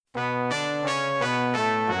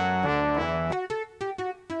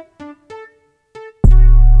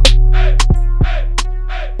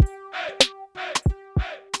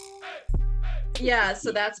Yeah,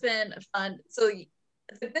 so that's been fun. So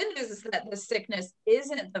the good news is that the sickness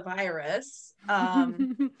isn't the virus.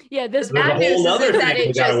 Yeah, this the bad news is that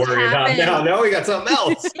it just happened. Now we got something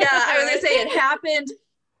else. Yeah, I was gonna say it happened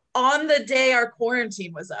on the day our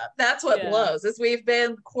quarantine was up. That's what blows, is we've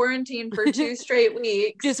been quarantined for 2 straight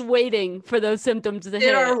weeks. Just waiting for those symptoms to hit.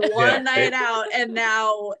 Did our one night out, and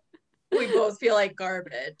now we both feel like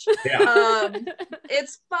garbage. Yeah.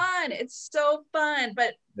 It's fun. It's so fun,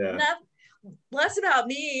 but less about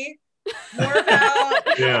me, more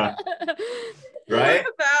about right? more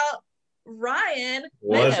about Ryan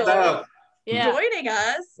What's Mitchell up? joining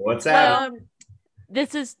us. What's up?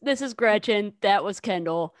 This is Gretchen. That was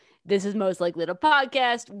Kendall. This is Most Likely to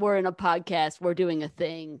Podcast. We're in a podcast. We're doing a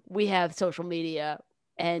thing. We have social media,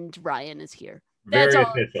 and Ryan is here. Very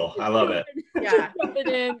official. I love it. Yeah.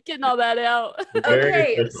 Getting all that out.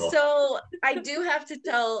 Okay, so I do have to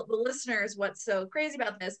tell the listeners what's so crazy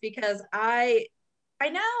about this, because I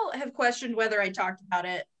now have questioned whether I talked about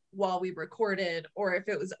it while we recorded, or if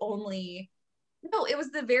it was it was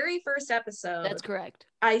the very first episode. That's correct.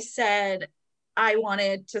 I said I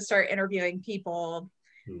wanted to start interviewing people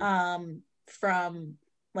from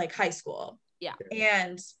like high school. Yeah.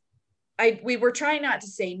 And we were trying not to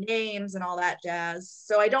say names and all that jazz.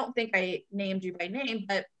 So I don't think I named you by name,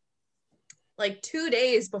 but like 2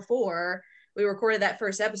 days before we recorded that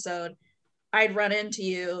first episode, I'd run into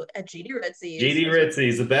you at GD Ritzy's. GD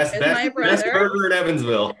Ritzy's, the best burger in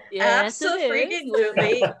Evansville. Yes,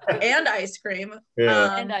 absolutely. And ice cream.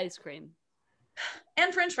 Yeah. And ice cream.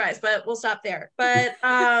 And French fries, but we'll stop there. But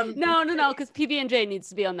no, because PB&J needs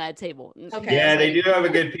to be on that table. Okay. Yeah, they do have a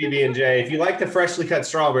good PB&J. If you like the freshly cut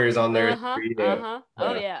strawberries on there, Oh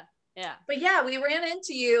yeah. But yeah, we ran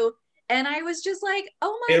into you, and I was just like,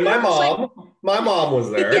 oh my and gosh. my mom was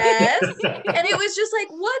there. Yes. And it was just like,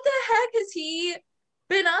 what the heck has he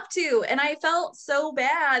been up to? And I felt so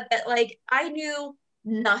bad that like I knew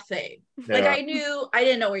nothing. Yeah. Like I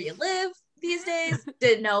didn't know where you live these days,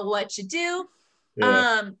 didn't know what you do.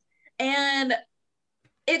 Yeah. And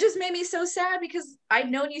it just made me so sad, because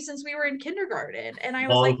I'd known you since we were in kindergarten, and I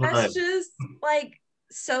was that's just like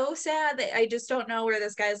so sad that I just don't know where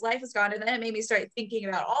this guy's life has gone. And then it made me start thinking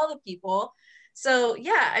about all the people. So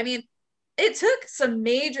yeah, I mean, it took some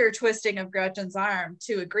major twisting of Gretchen's arm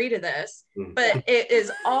to agree to this, but it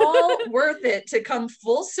is all worth it to come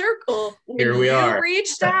full circle when Here we are.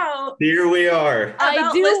 Reached out. Here we are.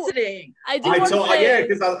 Listening.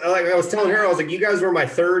 Because I was telling her, I was like, you guys were my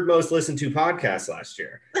 3rd most listened to podcast last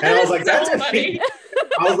year. And I was like, that's a funny.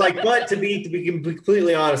 I was like, but to be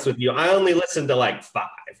completely honest with you, I only listened to like 5.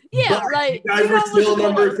 Yeah, but right. You guys were still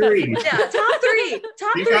number 3. Yeah, top 3.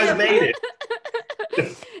 You guys made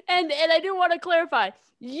it. And I do want to clarify,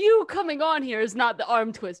 you coming on here is not the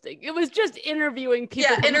arm twisting. It was just interviewing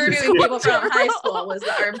people. Yeah, interviewing people from high school was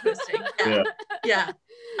the arm twisting. Yeah.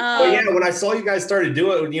 When I saw you guys started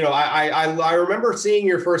doing it, I remember seeing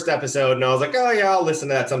your first episode, and I was like, oh yeah, I'll listen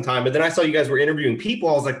to that sometime. But then I saw you guys were interviewing people.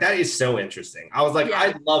 I was like, that is so interesting. I was like,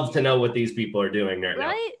 I'd love to know what these people are doing right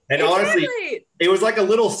now. And honestly, it was like a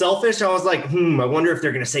little selfish. I was like, I wonder if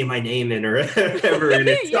they're going to say my name in or ever in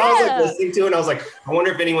it. So I was like listening to it, and I was like, I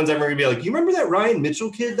wonder if anyone's ever going to be like, you remember that Ryan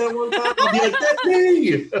Mitchell kid that one time? I'll be like, that's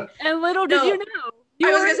me. And little did you know.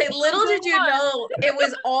 I was going to say, little did you know, it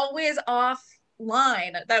was always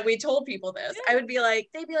offline that we told people this. I would be like,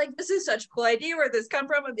 they'd be like, this is such a cool idea. Where'd this come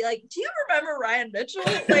from? I'd be like, do you remember Ryan Mitchell?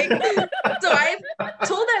 Like, so I've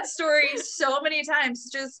told that story so many times,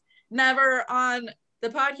 just never on the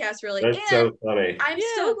podcast, really. That's so funny. I'm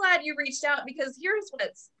so glad you reached out, because here's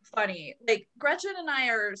what's funny. Like, Gretchen and I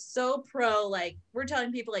are so pro, like, we're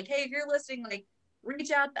telling people like, hey, if you're listening, like, reach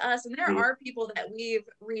out to us. And there are people that we've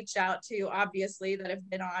reached out to, obviously, that have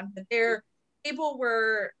been on, but they're people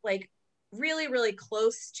we're like really, really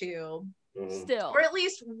close to still, or at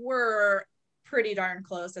least were pretty darn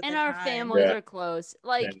close at and the our time. families are close,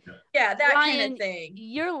 like that Ryan, kind of thing.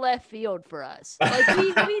 You're left field for us. Like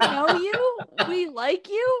we know you, we like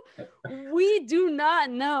you, we do not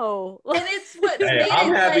know, and it's what hey,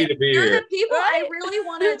 I'm happy to be you're here. the people I really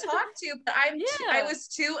want to talk to, but I was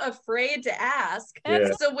too afraid to ask.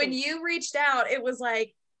 So when you reached out, it was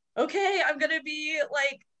like, okay, I'm gonna be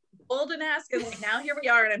like bold and ask, and like now here we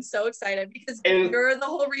are, and I'm so excited because you're the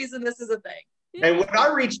whole reason this is a thing. And when I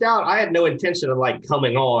reached out, I had no intention of like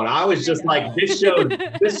coming on. I was just like, this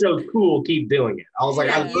show's cool. Keep doing it. I was like,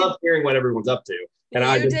 I love hearing what everyone's up to. And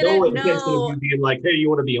I had no intention of you being like, hey, you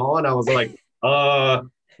want to be on? I was like,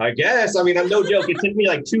 I guess. I mean, I'm no joke. It took me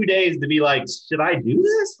like 2 days to be like, should I do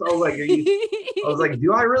this? I was like,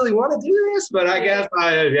 do I really want to do this? But I guess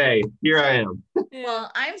hey, here I am. Well,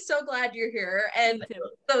 I'm so glad you're here. And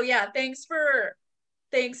so, thanks for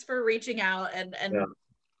thanks for reaching out and Yeah.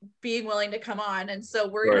 being willing to come on. And so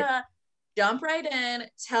we're gonna jump right in.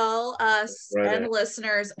 Tell us and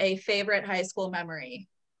listeners a favorite high school memory.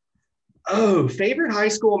 Oh, favorite high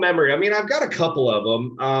school memory. I mean, I've got a couple of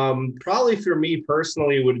them. Probably for me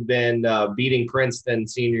personally would have been beating Princeton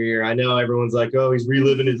senior year. I know everyone's like, oh, he's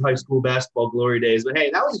reliving his high school basketball glory days. But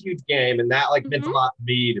hey, that was a huge game. And that like meant a lot to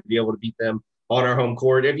me to be able to beat them on our home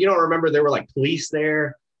court. If you don't remember, there were like police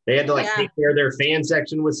there. They had to like take care of their fan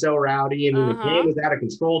section was so rowdy. I mean, the game was out of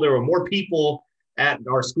control. There were more people at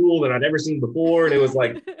our school than I'd ever seen before. And it was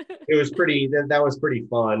like, it was pretty, that was pretty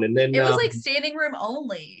fun. And then it was like standing room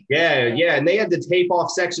only. Yeah. And they had to tape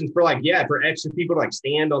off sections for for extra people to like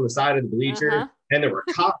stand on the side of the bleacher. And there were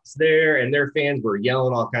cops there and their fans were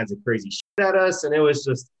yelling all kinds of crazy shit at us. And it was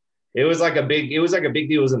like a big deal.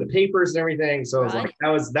 It was in the papers and everything. So it was like,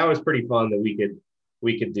 that was pretty fun that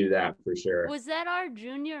we could do that for sure. Was that our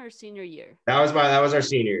junior or senior year? That was our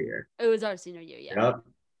senior year. It was our senior year. Yeah. Yep.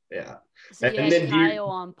 Yeah. So you had Kyle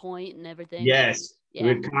on point and everything. Yes. Yeah.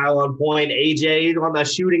 With Kyle on point, AJ on the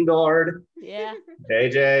shooting guard. Yeah.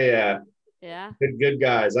 AJ, yeah. Good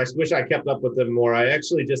guys. I wish I kept up with them more. I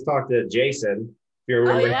actually just talked to Jason. If you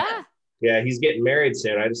remember. Oh, yeah? Yeah, he's getting married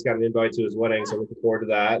soon. I just got an invite to his wedding, so I'm looking forward to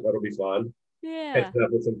that. That'll be fun. Yeah. Catching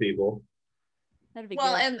up with some people. That'd be good.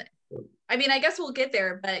 And I mean, I guess we'll get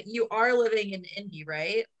there, but you are living in Indy,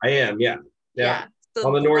 right? I am, yeah. So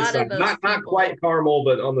on the north side. Not quite Carmel,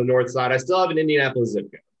 but on the north side. I still have an Indianapolis zip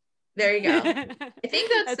code. There you go. I think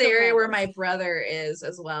that's the area where my brother is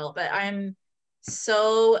as well, but I'm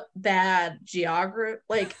so bad geography.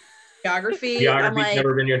 Geography's like,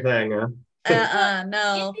 never been your thing, huh?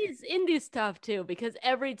 No. Indy's tough too, because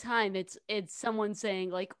every time it's someone saying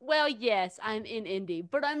like, well, yes, I'm in Indy,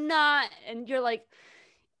 but I'm not, and you're like,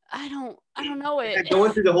 I don't know it.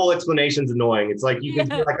 Going through the whole explanation's annoying. It's like you can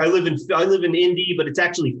be like, I live in Indy, but it's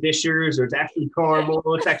actually Fishers, or it's actually Carmel,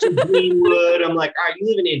 it's actually Greenwood. I'm like, all right, you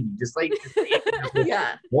live in Indy, just like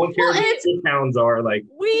One care what towns are like.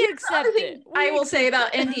 We accept it. I will say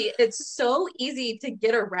about Indy, it's so easy to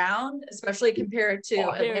get around, especially compared to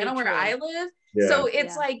Atlanta where I live. Yeah. So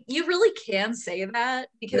it's like you really can say that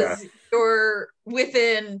because you're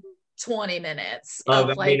within 20 minutes of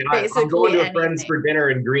basically I'm going to a anything. Friend's for dinner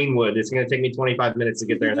in Greenwood. It's going to take me 25 minutes to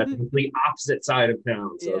get there. That's the complete opposite side of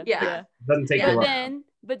town. So it doesn't take long.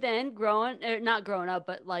 But then not growing up,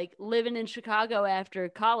 but like living in Chicago after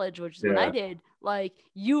college, which is what I did, like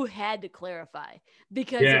you had to clarify,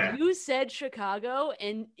 because if you said Chicago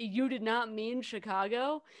and you did not mean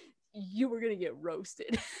Chicago, you were going to get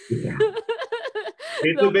roasted. Yeah.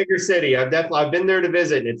 It's a bigger city. I've been there to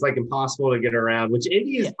visit, and it's like impossible to get around, which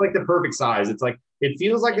Indy is like the perfect size. It's like, it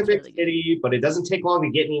feels like a big city, but it doesn't take long to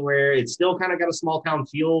get anywhere. It's still kind of got a small town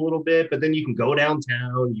feel a little bit, but then you can go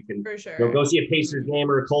downtown. You can go see a Pacers game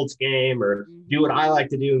or a Colts game, or do what I like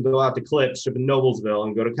to do and go out to Clips up in Noblesville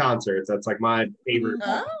and go to concerts. That's like my favorite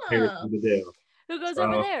thing to do. Who goes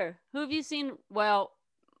over there? Who have you seen? Well,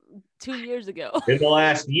 2 years ago. In the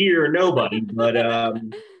last year, nobody, but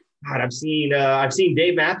God, I've seen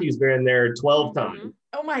Dave Matthews been there 12 times.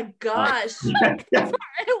 Oh my gosh. It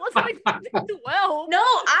was like 12. No,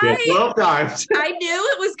 12 times. I knew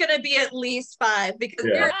it was going to be at least 5, because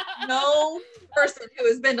there's no person who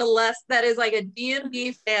has been to less, that is like a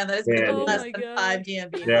DMV fan that has been to less than 5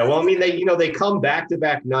 DMV. Yeah, well, I mean, they come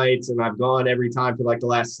back-to-back nights, and I've gone every time for like the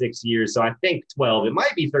last 6 years. So I think 12. It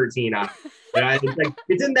might be 13.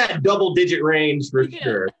 It's in that double-digit range for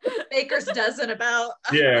sure. Baker's dozen about.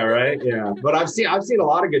 Yeah, right. Yeah, but I've seen a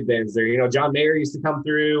lot of good bands there. You know, John Mayer used to come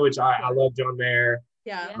through, which I love John Mayer.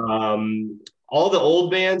 Yeah. All the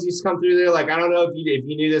old bands used to come through there. Like, I don't know if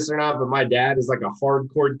you knew this or not, but my dad is like a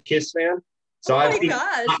hardcore Kiss fan. So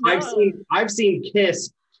I've seen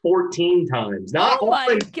Kiss 14 times. Not all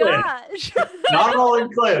in Clips, not all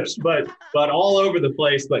in Clips, but all over the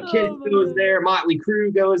place. But Kiss goes there, Motley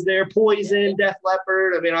Crue goes there, Poison, Def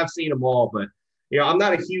Leppard. I mean, I've seen them all. But I'm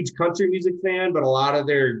not a huge country music fan, but a lot of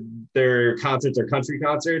their concerts are country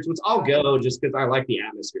concerts, which I'll go just because I like the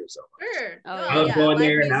atmosphere so much. Sure. I love going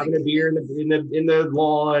there and having a beer in the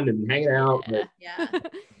lawn and hanging out. Yeah.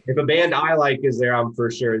 If a band I like is there, I'm for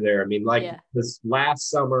sure there. I mean, this last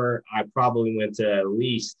summer, I probably went to at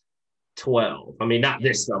least 12. I mean, not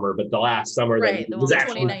this summer, but the last summer that was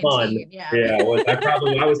actually fun. Yeah.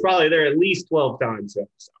 I was probably there at least 12 times that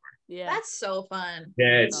summer. Yeah, that's so fun.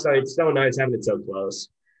 Yeah, it's so nice having it so close.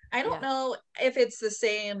 I don't know if it's the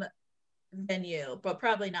same venue, but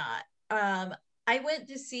probably not. I went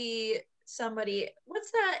to see somebody. What's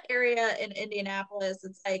that area in Indianapolis?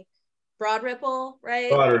 It's like Broad Ripple, right?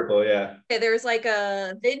 Broad Ripple, yeah. Okay, there's like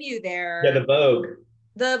a venue there. Yeah, the Vogue.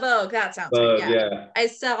 The Vogue, that sounds right. Yeah. I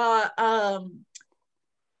saw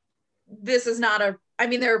this is not I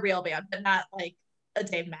mean, they're a real band, but not like a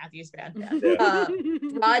Dave Matthews band. Yeah.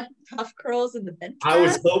 Rod Tough Curls and the Bench I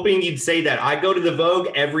was hoping you'd say that. I go to the Vogue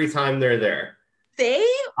every time they're there. They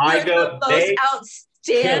were the most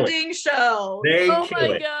outstanding show. Oh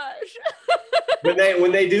my gosh.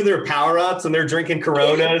 when they do their power-ups and they're drinking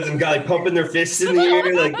Coronas and like pumping their fists in the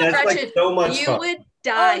air, like that's like so much fun. You would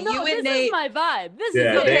die. You would this is my vibe. This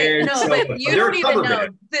is okay. No, but you don't even know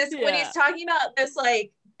this when he's talking about this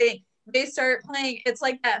like thing. They start playing. It's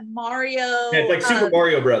like that Mario. Yeah, it's like Super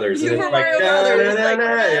Mario Brothers. Super Mario Brothers.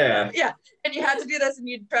 Yeah, and you have to do this, and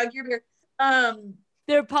you drug your beer.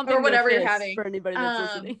 They're pumping or whatever you're having for anybody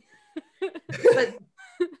that's listening. But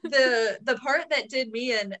the part that did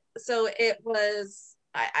me in, so it was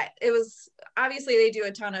it was obviously they do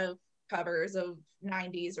a ton of covers of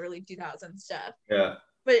 90s, early 2000s stuff. Yeah.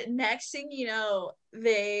 But next thing you know,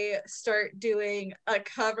 they start doing a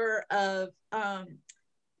cover of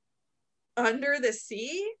Under the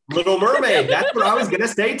Sea. Little Mermaid. That's what I was gonna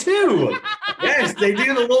say too. Yes, they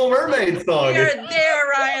do the Little Mermaid song. You're there,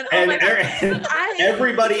 Ryan. And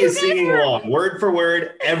everybody is singing along, word for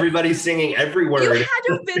word. Everybody's singing every word. You had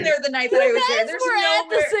to have been there the night that I was there. There's at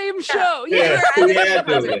the same show.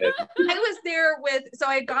 I was there with. So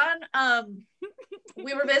I had gone.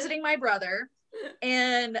 We were visiting my brother,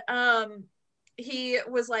 and he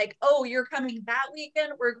was like, "Oh, you're coming that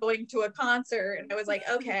weekend? We're going to a concert." And I was like,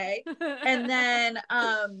 "Okay." And then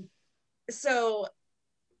so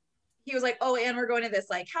he was like, "Oh, and we're going to this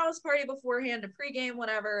like house party beforehand, a pregame,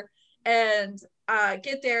 whatever." And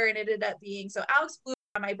get there, and it ended up being so Alex Blue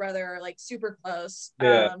and my brother are like super close.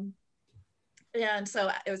 Yeah. And so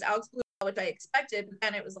it was Alex Blue, which I expected, but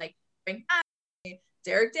then it was like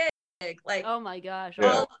Derek Dig, like, oh my gosh.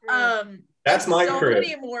 Yeah. That's my crew. So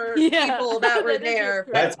many more people that were there.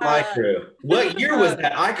 That's my crew. What year was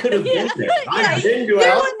that? I could have been there. I've been to a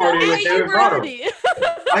house party with David Potter.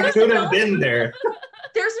 I could have been there.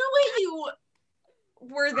 There's no way you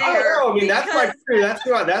were there. I don't know. I mean, that's my crew. That's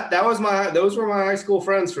what those were my high school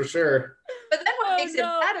friends for sure. But then what makes it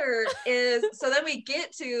better is, so then we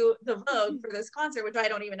get to the Vogue for this concert, which I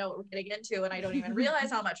don't even know what we're getting into, and I don't even realize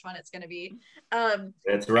how much fun it's going to be.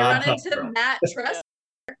 It's run into Matt Tressler.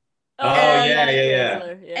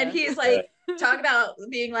 Yeah. And he's like, talk about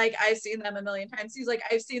being like, I've seen them a million times. He's like,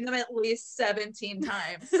 I've seen them at least 17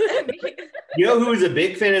 times. You know who was a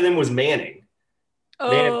big fan of them was Manning.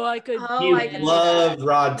 I loved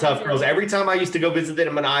Rod Tough Girls. Every time I used to go visit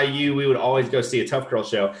them at IU, we would always go see a Tough Girl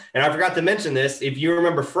show. And I forgot to mention this. If you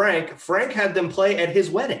remember Frank had them play at his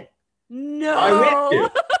wedding. No. I went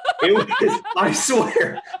to. It was, I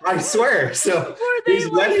swear. So his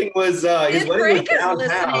wedding was downtown.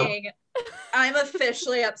 Listening, I'm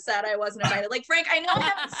officially upset I wasn't invited. Like, Frank, I know I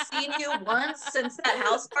haven't seen you once since that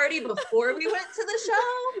house party before we went to the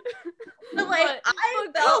show. But like, I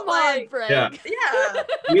felt like, Frank. Yeah.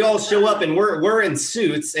 We all show up and we're in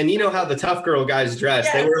suits, and you know how the Tough Girl guys dress.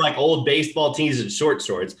 Yes. They were like old baseball tees and short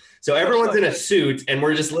shorts. So everyone's in a suit, and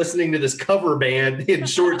we're just listening to this cover band in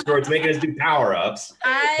short shorts making us do power-ups.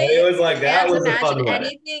 It was like, that was a fun one.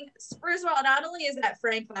 First of all, not only is that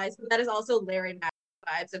Frank vibes, but that is also Larry Mack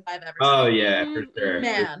vibes if I've ever seen yeah, for sure.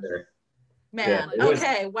 Man. Yeah,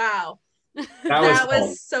 okay, wow. That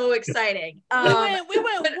was so exciting. We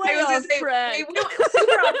went way off track. We went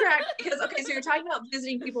super off track because, okay, so you're talking about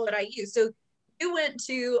visiting people at IU. So you went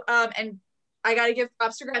to, and I got to give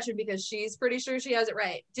props to Gretchen because she's pretty sure she has it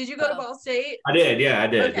right. Did you go to Ball State? I did. Yeah, I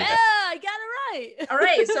did. Okay. Yeah, I got it right. All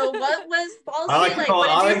right. So what was Ball State I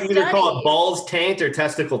like either call it Balls Taint or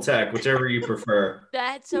Testicle Tech, whichever you prefer.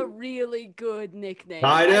 That's a really good nickname.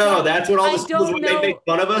 I know. That's what all the schools, when they make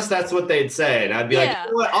fun of us, that's what they'd say. And I'd be like, you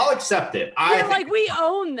know what? I'll accept it. We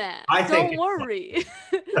own that. Don't worry.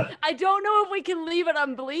 I don't know if we can leave it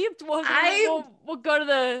unbleeped. We'll go to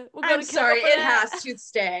the. I'm sorry. It has to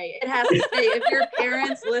stay. It has to stay. If your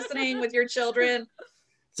parents listening with your children,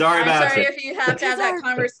 I'm sorry if you have to have that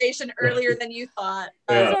conversation earlier than you thought.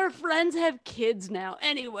 Because our friends have kids now.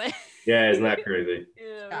 Anyway. Yeah, isn't that crazy?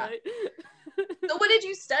 Yeah. Right. So what did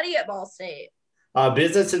you study at Ball State?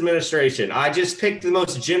 Business administration. I just picked the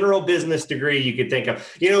most general business degree you could think of.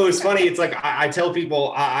 You know, it's funny. It's like I tell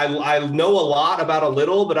people I know a lot about a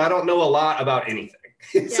little, but I don't know a lot about anything.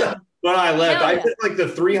 So when I left, I took like the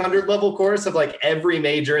 300 level course of like every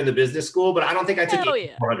major in the business school, but I don't think I took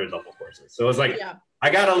 400 level courses. So it was like, I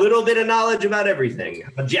got a little bit of knowledge about everything.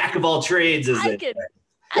 A jack of all trades, I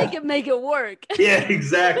can make it work. Yeah,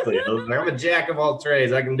 exactly. I'm a jack of all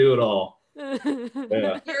trades. I can do it all.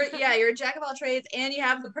 You're a jack of all trades and you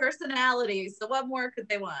have the personality. So what more could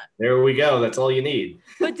they want? There we go. That's all you need.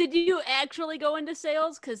 But did you actually go into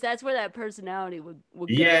sales? Because that's where that personality would go.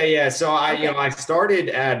 Yeah. So I started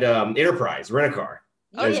at Enterprise Rent-A-Car.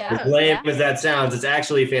 As lame as that sounds, it's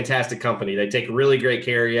actually a fantastic company. They take really great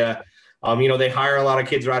care of you. They hire a lot of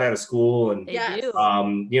kids right out of school, and they do.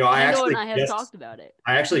 I have talked about it.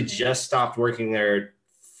 I actually just stopped working there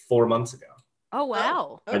 4 months ago. Oh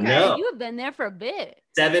wow! Okay. I know. You have been there for a bit.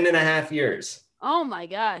 7.5 years. Oh my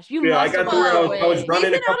gosh! I got to where I was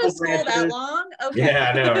running a couple of school that long. Okay. Yeah,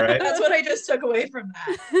 I know, right? That's what I just took away from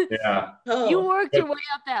that. Yeah. You worked your way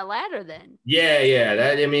up that ladder then. Yeah.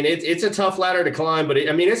 It's a tough ladder to climb, but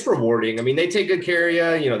it's rewarding. They take good care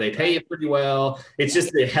of you. They pay you pretty well. It's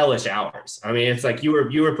just the hellish hours. It's like you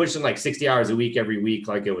were pushing like 60 hours a week every week,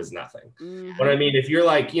 like it was nothing. Mm-hmm. But if you're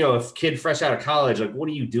like, a kid fresh out of college, like what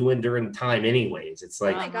are you doing during the time anyways? It's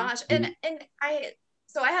like, oh my gosh. And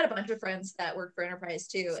So I had a bunch of friends that worked for Enterprise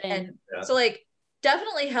too. And so like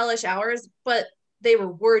definitely hellish hours, but they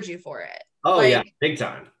reward you for it. Oh yeah, big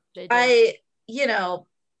time.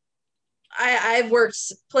 I've worked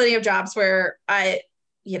plenty of jobs where at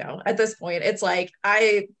this point, it's like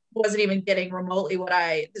I wasn't even getting remotely what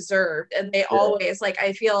I deserved. And they always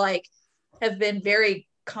I feel like have been very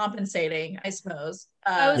compensating, I suppose.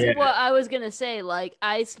 I was gonna say,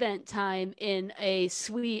 I spent time in a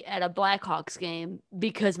suite at a Blackhawks game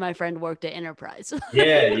because my friend worked at Enterprise.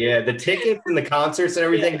 yeah. The tickets and the concerts and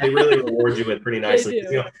everything, they really reward you with pretty nicely.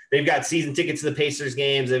 They've got season tickets to the Pacers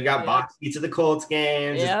games. They've got box seats to the Colts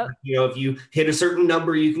games. Yep. If you hit a certain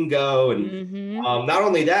number, you can go. And not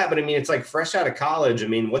only that, but it's like fresh out of college.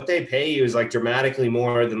 What they pay you is like dramatically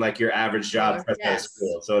more than like your average job fresh out of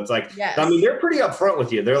school. So it's like, they're pretty upfront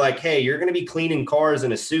with you. They're like, hey, you're going to be cleaning cars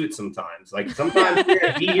in a suit sometimes. Like sometimes you're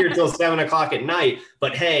gonna be here till 7 o'clock at night,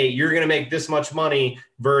 but hey, you're gonna make this much money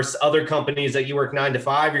versus other companies that you work 9 to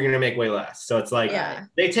 5, you're gonna make way less. So it's like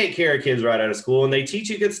they take care of kids right out of school and they teach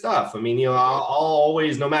you good stuff. I'll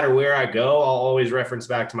always, no matter where I go, I'll always reference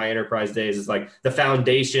back to my Enterprise days as like the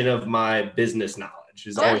foundation of my business knowledge.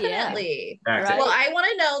 Definitely. Well, I want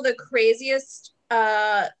to know the craziest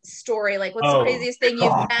story. Like, what's the craziest thing you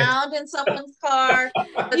found in someone's car?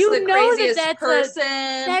 What's the craziest person?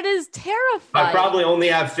 That is terrifying. I probably only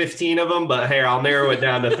have 15 of them, but here, I'll narrow it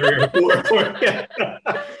down to 3 or 4 for you.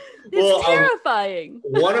 It's terrifying.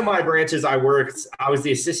 One of my branches I was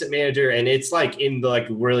the assistant manager, and it's like in the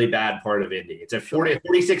really bad part of Indy. It's at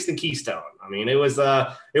 46th and Keystone. It was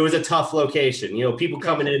a tough location. People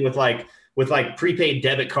coming in with prepaid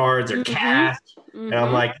debit cards or cash. And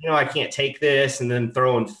I'm like, I can't take this, and then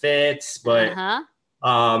throwing fits. But,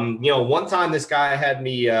 one time this guy had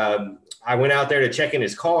me, I went out there to check in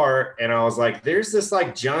his car, and I was like, there's this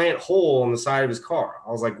giant hole on the side of his car.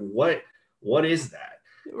 I was like, what is that?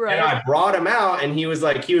 Right. And I brought him out, and he was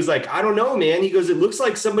like, I don't know, man. He goes, it looks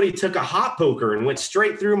like somebody took a hot poker and went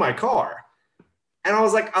straight through my car. And I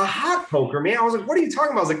was like, a hot poker, man? I was like, what are you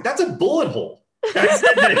talking about? I was like, that's a bullet hole. I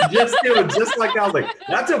said that just like that. I was like,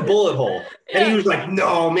 that's a bullet hole. And he was like,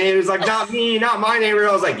 no, man. He was like, not me, not my neighborhood.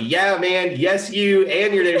 I was like, yeah, man. Yes, you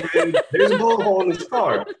and your neighborhood. There's a bullet hole in this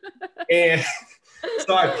car. And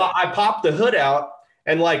so I popped the hood out,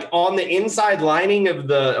 and on the inside lining of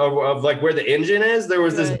where the engine is, there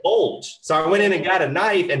was this bulge. So I went in and got a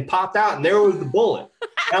knife and popped out, and there was the bullet.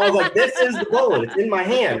 And I was like, this is the bullet. It's in my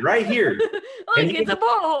hand right here. It's a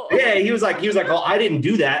bullet. Yeah, he was like, oh, I didn't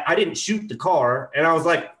do that. I didn't shoot the car. And I was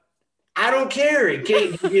like, I don't care.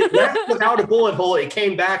 It left without a bullet hole. It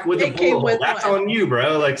came back with a bullet hole. That's on you,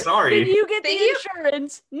 bro. Sorry. Did you get the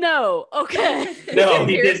insurance? No. Okay. No,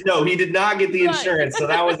 he did. No, he did not get the insurance. So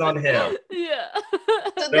that was on him. Yeah.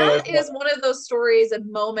 So that is one of those stories and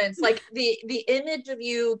moments, like the image of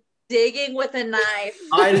you digging with a knife.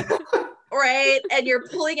 Right, and you're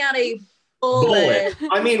pulling out a bullet.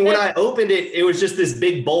 When I opened it, it was just this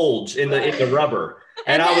big bulge in the rubber,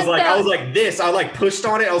 and I was like pushed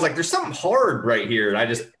on it. I was like, there's something hard right here, and I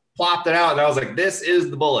just plopped it out, and I was like, this is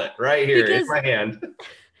the bullet right here in my hand.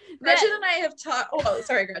 Gretchen and I have talked. Oh,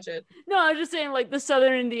 sorry, Gretchen. No, I was just saying, the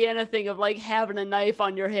Southern Indiana thing of having a knife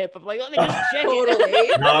on your hip of let me just check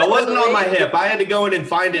it. No, it wasn't on my hip. I had to go in and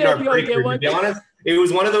find it in our break room. To be honest, it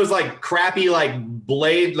was one of those crappy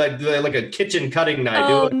blade, like a kitchen cutting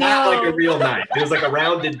knife. It was not like a real knife. It was like a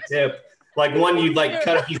rounded tip, like one you'd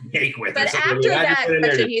cut a piece of cake with. But after that,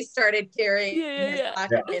 Gretchen, he started carrying his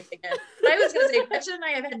pocket knife again. But I was going to say, Gretchen and I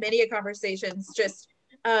have had many conversations just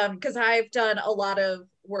because I've done a lot of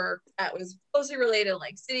work that was closely related,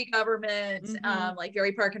 like city government, like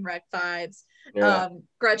very park and rec vibes.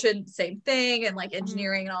 Gretchen, same thing, and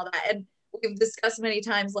engineering and all that. And we've discussed many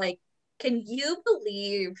times, can you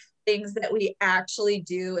believe things that we actually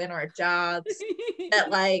do in our jobs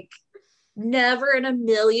that like never in a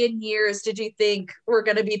million years did you think were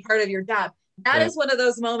going to be part of your job? That is one of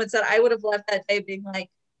those moments that I would have left that day being like,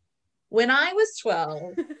 when I was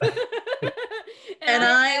 12 and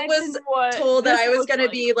I was told that I was going to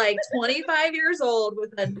be like 25 years old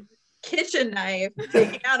with a kitchen knife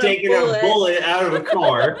taking a bullet out of a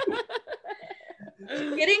car,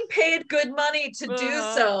 getting paid good money to do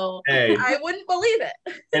so. Hey. I wouldn't believe it.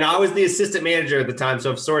 And I was the assistant manager at the time.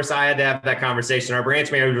 So of course I had to have that conversation. Our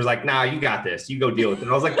branch manager was like, nah, you got this. You go deal with it.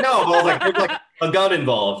 And I was like, no. I was like, there's like a gun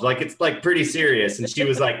involved. Like, it's like pretty serious. And she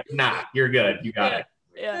was like, nah, you're good. You got it.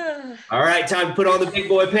 Yeah. All right, time to put on the big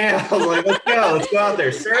boy pants. I was like, let's go out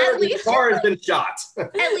there. Sir, the car has been shot.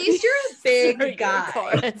 At least you're a big guy. Your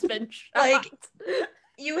car has been shot. Like,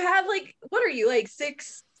 you have like, what are you, like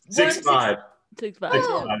 6'5"? 6'5". 6'5".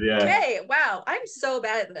 Oh, yeah. Okay, wow. I'm so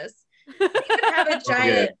bad at this. I even have a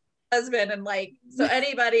giant husband, and like, so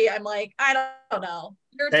anybody, I'm like, I don't know.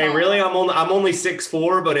 Hey, really? I'm only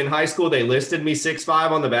 6'4", but in high school they listed me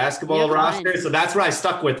 6'5" on the basketball roster, so that's what I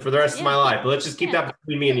stuck with for the rest of my life. But let's just keep that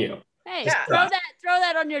between me and you. Hey, throw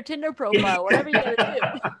that on your Tinder profile, whatever you gotta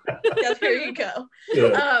do. Yeah, there you go.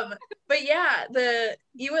 But yeah,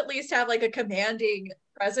 you at least have like a commanding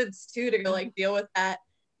presence too to go like deal with that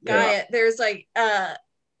guy. Yeah. There's like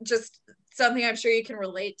just something I'm sure you can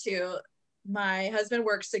relate to. My husband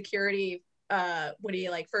works security when he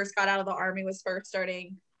like first got out of the army, was first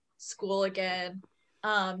starting school again.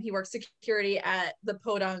 He worked security at the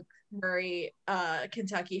Podunk Murray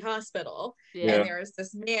Kentucky hospital. Yeah. And there was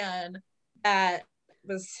this man that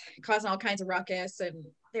was causing all kinds of ruckus, and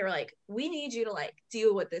they were like, we need you to like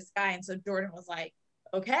deal with this guy. And so Jordan was like,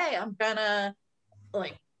 okay, I'm gonna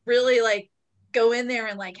like really like go in there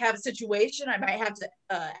and like have a situation. I might have to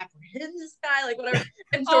apprehend this guy, like whatever.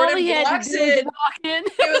 And Jordan walks in.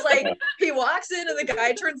 It was like he walks in and the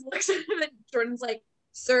guy looks at him, and Jordan's like,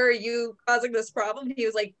 sir, are you causing this problem? And he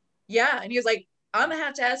was like, yeah. And he was like, I'm gonna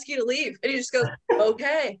have to ask you to leave. And he just goes,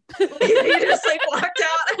 okay. He just like walked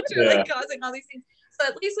out after like causing all these things. So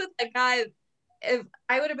at least with that guy, if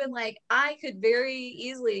I would have been like, I could very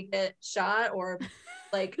easily get shot or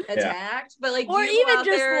like attacked, but like, or even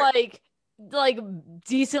just like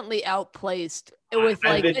decently outplaced with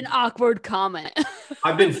like an awkward comment.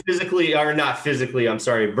 I've been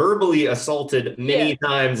verbally assaulted many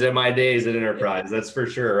times in my days at Enterprise. That's for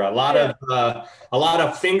sure. A lot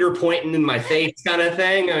of finger pointing in my face kind of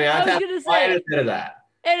thing. I mean, I've had quite a bit of that.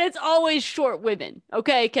 And it's always short women.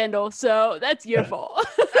 Okay, Kendall. So that's your fault.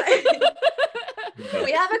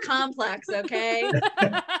 We have a complex, okay?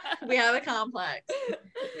 We have a complex.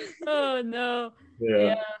 Oh no.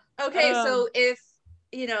 Yeah. Okay, so if,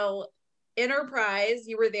 Enterprise,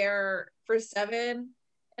 you were there for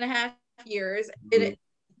 7.5 years. Mm-hmm.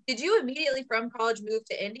 Did you immediately from college move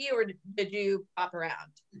to Indy, or did you pop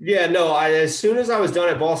around? Yeah, no, as soon as I was done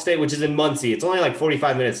at Ball State, which is in Muncie, it's only like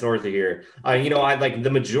 45 minutes north of here. I like the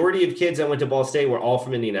majority of kids that went to Ball State were all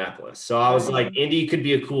from Indianapolis. So I was like, Indy could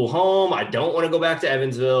be a cool home. I don't want to go back to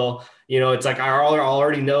Evansville. It's like I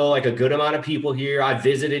already know like a good amount of people here. I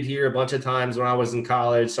visited here a bunch of times when I was in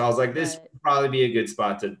college. So I was like, this would probably be a good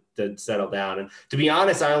spot to settle down. And to be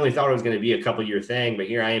honest, I only thought it was going to be a couple year thing, but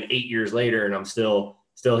here I am 8 years later and I'm still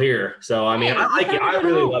here. So, I mean, I like it. I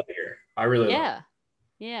really love it here. I really love it.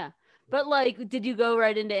 Yeah. But like, did you go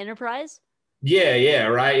right into Enterprise? Yeah.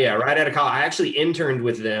 Right out of college. I actually interned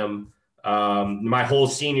with them my whole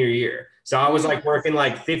senior year. So I was like working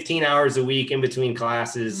like 15 hours a week in between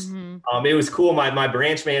classes. Mm-hmm. It was cool. My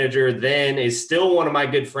branch manager then is still one of my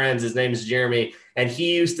good friends. His name is Jeremy. And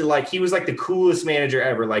he was like the coolest manager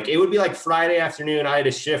ever. Like it would be like Friday afternoon. I had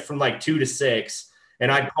a shift from like 2 to 6.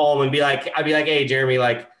 And I'd call him and be like, hey, Jeremy,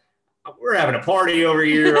 like, we're having a party over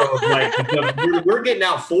here. Like, we're getting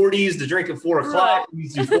out 40s to drink at 4 o'clock. We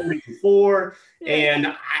used to do 40 before. And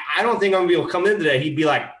I don't think I'm going to be able to come in today. He'd be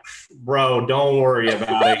like, bro, don't worry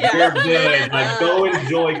about it. You're good. Like, go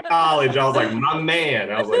enjoy college. I was like, my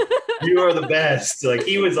man. I was like, you are the best. Like,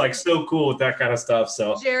 he was like so cool with that kind of stuff.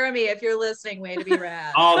 So, Jeremy, if you're listening, way to be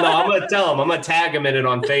rad. Oh, no, I'm going to tell him. I'm going to tag him in it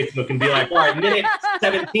on Facebook and be like, all right, minute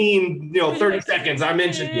 17, 30 seconds. I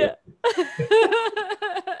mentioned you.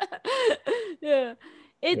 Yeah.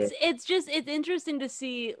 It's interesting to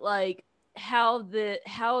see like how the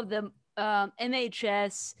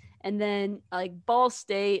MHS and then like Ball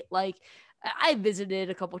State, like I visited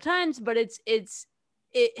a couple times, but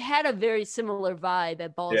it had a very similar vibe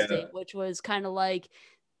at Ball State, which was kind of like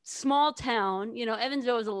small town.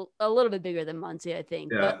 Evansville was a little bit bigger than Muncie, I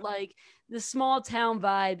think, but like the small town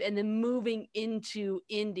vibe and then moving into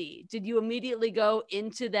Indy, did you immediately go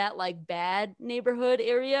into that like bad neighborhood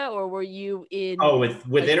area, or were you in with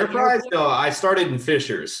like, Enterprise? No, I started in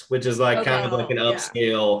Fishers, which is like kind of like an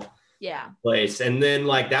upscale place. And then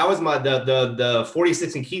like that was my the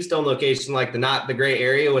 46 and Keystone location, like the not the gray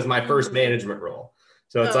area, was my first management role.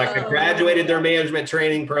 So it's like I graduated their management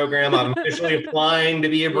training program. I'm officially applying to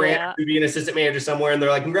be to be an assistant manager somewhere. And they're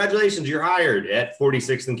like, congratulations, you're hired at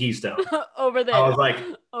 46th and Keystone. Over there. I was like,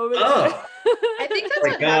 I think that's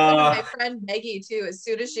what happened to my friend Maggie too. As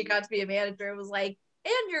soon as she got to be a manager, it was like,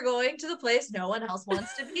 and you're going to the place no one else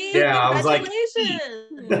wants to be. Yeah, I was like,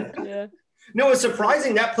 yeah. No, it's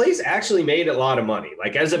surprising. That place actually made a lot of money.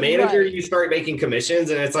 Like as a manager, you start making commissions,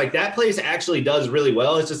 and it's like that place actually does really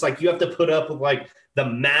well. It's just like you have to put up with like the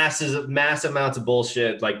massive amounts of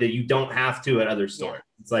bullshit like that you don't have to at other stores.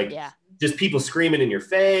 It's like just people screaming in your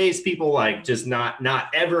face, people like just not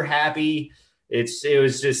ever happy. It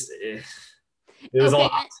was a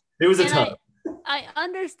lot. It was a ton. I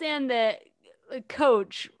understand that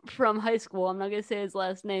coach from high school, I'm not going to say his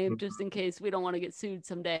last name just in case we don't want to get sued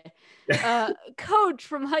someday. Coach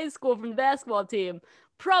from high school from the basketball team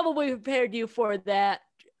probably prepared you for that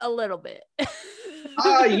a little bit.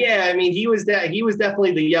 Yeah, I mean, he was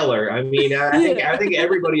definitely the yeller. I mean, I think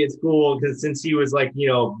everybody at school, because since he was like,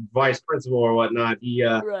 vice principal or whatnot,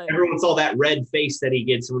 everyone saw that red face that he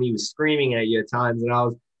gets when he was screaming at you at times. And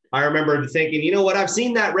I remember thinking, you know what? I've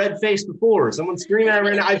seen that red face before. Someone's screaming at me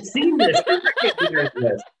right now. I've seen this.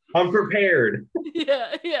 I'm prepared.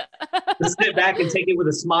 Yeah. To sit back and take it with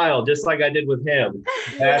a smile, just like I did with him.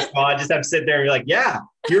 I just have to sit there and be like, yeah,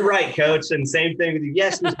 you're right, coach. And same thing with you.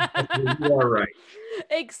 Yes, Mr. you are right.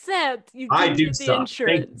 Except you didn't get the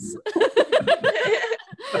insurance.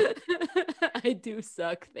 I do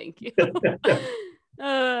suck. Thank you.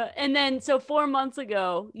 And then, so 4 months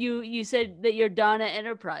ago, you said that you're done at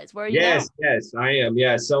Enterprise. Where are you now? Yes, I am.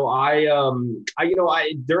 Yeah. So I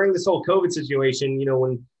during this whole COVID situation,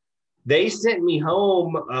 when they sent me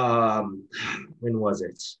home, when was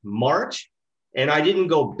it? March. And I didn't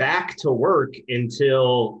go back to work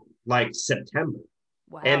until like September.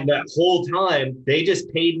 Wow. And that whole time, they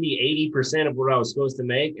just paid me 80% of what I was supposed to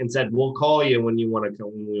make and said, we'll call you when you want to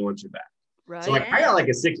come, when we want you back. Right. So like I got like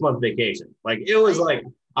a 6-month vacation. Like it was like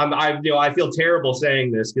I feel terrible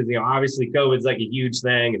saying this because obviously COVID's like a huge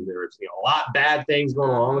thing and there's a lot of bad things going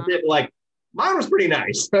on with it. But like mine was pretty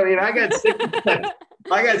nice. I mean, I got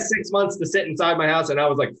 6 months to sit inside my house and I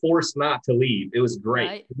was like forced not to leave. It was great.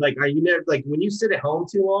 Right. Like when you sit at home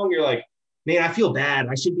too long, you're like, man, I feel bad.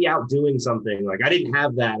 I should be out doing something. Like I didn't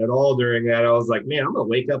have that at all during that. I was like, man, I'm gonna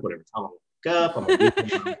wake up whatever time I wake up. I'm gonna do what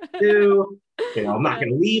I'm gonna do. I'm not going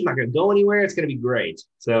to leave, not going to go anywhere. It's going to be great.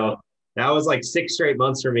 So that was like 6 straight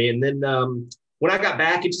months for me. And then when I got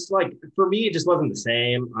back, it just like, for me, it just wasn't the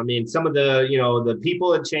same. I mean, some of the, the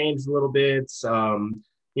people had changed a little bit.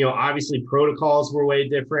 Obviously protocols were way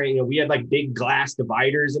different. We had like big glass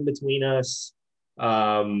dividers in between us.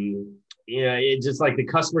 It just like the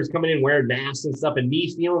customers coming in wearing masks and stuff and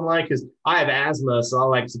me feeling like, because I have asthma.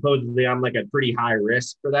 So supposedly I'm like a pretty high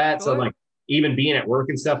risk for that. Sure. So like, even being at work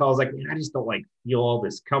and stuff, I was like, man, I just don't like feel all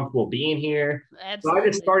this comfortable being here. Absolutely. So I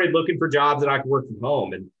just started looking for jobs that I could work from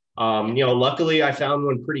home. And, luckily I found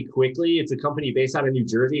one pretty quickly. It's a company based out of New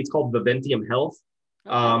Jersey. It's called Viventium Health.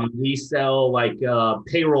 Okay. We sell like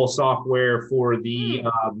payroll software for the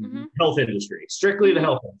health industry, strictly the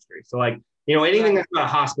health industry. So like, anything that's not a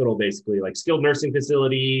hospital, basically, like skilled nursing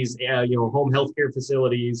facilities, home healthcare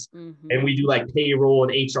facilities. And we do like payroll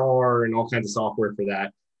and HR and all kinds of software for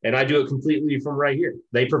that. And I do it completely from right here.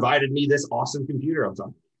 They provided me this awesome computer I'm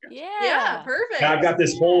talking about. Yeah, perfect. And I've got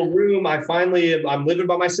this whole room. I'm living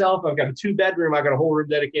by myself. I've got a 2-bedroom. I got a whole room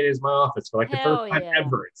dedicated as my office for like the first time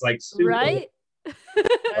ever. It's like super. Right?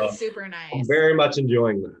 That's super nice. I'm very much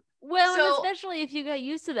enjoying that. Well, and especially if you got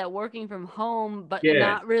used to that working from home, but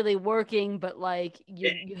not really working, but like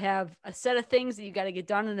you have a set of things that you got to get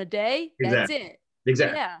done in a day. That's it.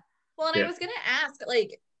 Exactly. Yeah. Well, and I was going to ask,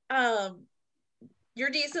 like, you're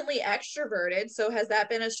decently extroverted. So has that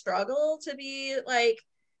been a struggle to be like,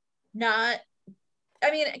 not,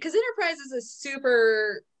 I mean, because Enterprise is a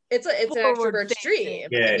super, it's an extrovert stream.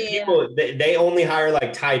 Yeah, people, they only hire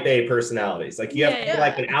like type A personalities. Like you have to be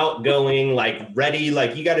like an outgoing, like ready,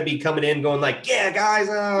 like you got to be coming in going like, yeah, guys,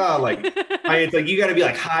 it's like you got to be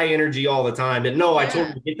like high energy all the time. And no, I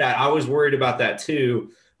totally get that. I was worried about that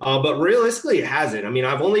too. But realistically, it hasn't. I mean,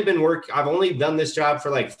 I've only done this job for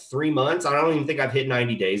like 3 months. I don't even think I've hit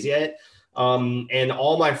 90 days yet. And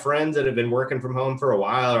all my friends that have been working from home for a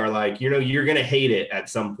while are like, you're going to hate it at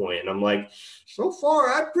some point. And I'm like, so far,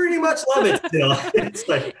 I pretty much love it still. It's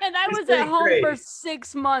like, and I was at home for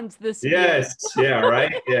 6 months this year. Yes. Yeah.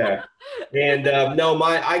 Right. Yeah. And no,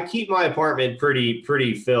 I keep my apartment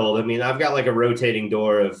pretty filled. I mean, I've got like a rotating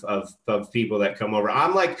door of people that come over.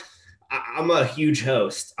 I'm a huge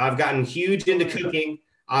host. I've gotten huge into cooking.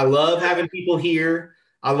 I love having people here.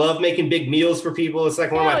 I love making big meals for people. It's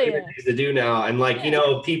like one of my favorite things to do now. And like,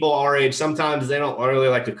 people our age, sometimes they don't really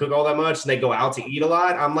like to cook all that much and they go out to eat a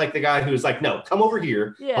lot. I'm like the guy who's like, no, come over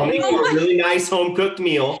here. I'll make you a really nice home cooked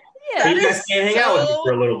meal. Yeah, you guys can hang out with me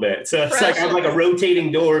for a little bit. So it's like I'm like a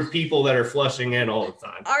rotating door of people that are flushing in all the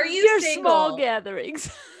time. Are you single? Small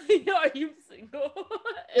gatherings. Are you single?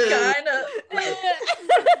 Kind of.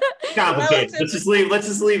 Complicated. Let's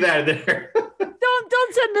just leave that there.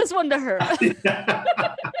 Don't send this one to her. I'm just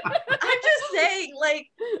saying,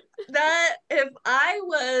 like, that if I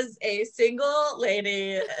was a single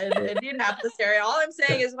lady in Indianapolis area, all I'm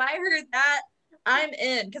saying is if I heard that, I'm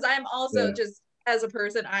in. Because I'm also just, as a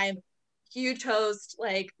person, I'm huge host,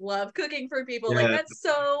 like, love cooking for people. Like, that's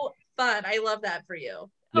so fun. I love that for you.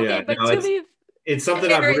 Okay, but it's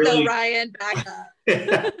something I've really, Ryan, back up.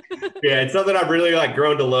 It's something I've really like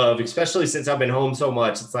grown to love, especially since I've been home so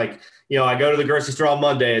much. It's like, I go to the grocery store on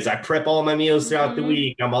Mondays, I prep all my meals throughout the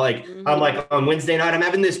week. I'm like on Wednesday night, I'm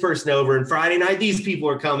having this person over, and Friday night, these people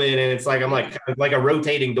are coming, and it's like I'm like a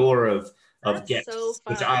rotating door of guests, so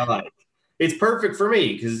which I like. It's perfect for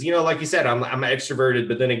me because like you said, I'm extroverted,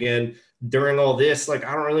 but then again, during all this, like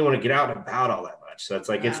I don't really want to get out and about all that much. So it's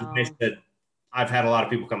like it's nice that I've had a lot of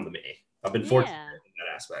people come to me. I've been fortunate in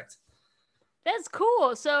that aspect. That's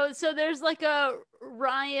cool. So there's like a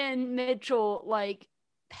Ryan Mitchell like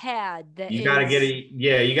pad that you gotta get it.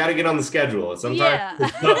 Yeah, you gotta get on the schedule. Sometimes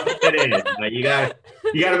it's tough to get in. Like you gotta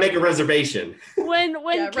make a reservation. When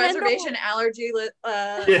Kendall... reservation allergy.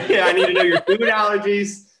 I need to know your food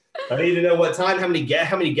allergies. I need to know what time, how many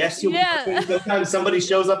guests you'll be. Sometimes somebody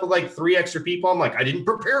shows up with like 3 extra people. I'm like, I didn't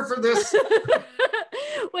prepare for this.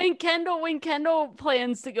 When Kendall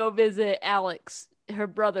plans to go visit Alex, her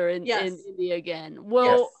brother in India again,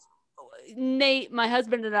 Nate, my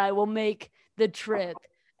husband, and I will make the trip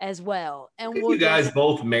as well. And you guys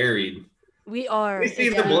both married. We are. We see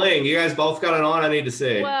the bling. You guys both got it on. I need to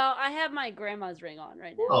see. Well, I have my grandma's ring on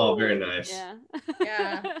right now. Oh, very nice.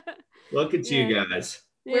 Yeah. Look at you guys.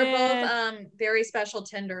 We're both very special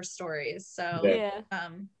Tinder stories. So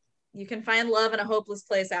you can find love in a hopeless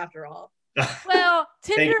place after all. Well,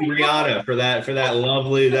 Tinder. Thank you, Rihanna, for that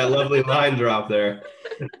lovely line drop there.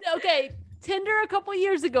 Okay, Tinder a couple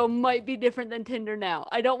years ago might be different than Tinder now.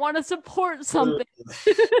 I don't want to support something.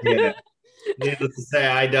 Needless to say,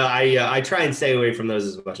 I try and stay away from those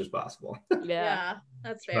as much as possible. Yeah,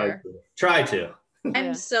 that's fair. Try to.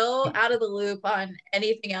 I'm so out of the loop on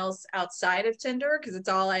anything else outside of Tinder because it's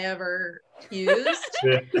all I ever used.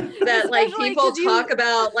 That like people talk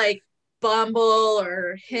about like Bumble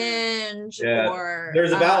or Hinge or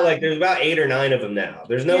there's about 8 or 9 of them now.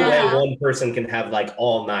 There's no way one person can have like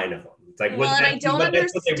all 9 of them. It's like I don't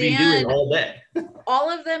understand what they'd be doing all day.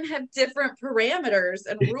 All of them have different parameters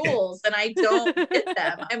and rules, and I don't get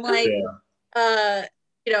them. I'm like,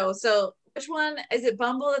 so which one is it?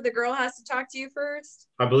 Bumble that the girl has to talk to you first?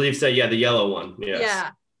 I believe so. Yeah, the yellow one. Yes.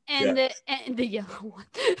 Yeah. And the yellow one.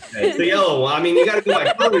 It's the yellow one. I mean, you got to go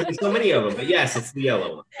by colors. There's so many of them, but yes, it's the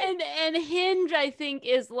yellow one. And Hinge, I think,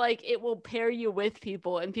 is like it will pair you with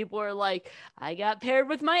people, and people are like, I got paired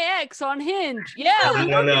with my ex on Hinge. Yeah. I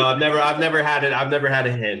don't know. I've never had it. I've never had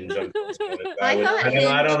a Hinge. I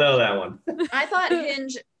don't know that one. I thought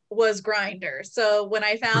Hinge was Grindr. So when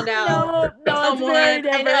I found out someone,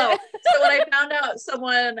 I know. So when I found out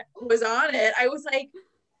someone was on it, I was like,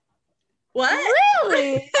 what?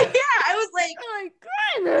 Really? I was like,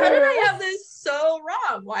 how did I have this so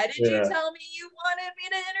wrong? Why did you tell me you wanted me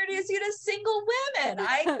to introduce you to single women?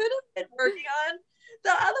 I could have been working on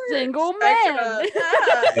the other single men.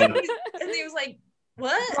 And he was like,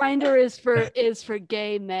 what? Grindr is for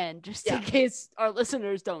gay men, just in case our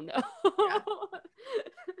listeners don't know.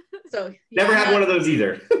 So never had one of those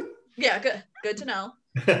either. Yeah, good to know.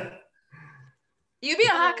 You'd be a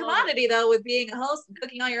hot commodity though with being a host and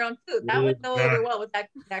cooking all your own food. That would go over well with that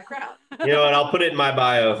crowd. You know what? I'll put it in my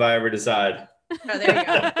bio if I ever decide. Oh, there you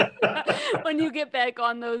go. When you get back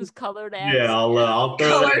on those colored apps. Yeah, I'll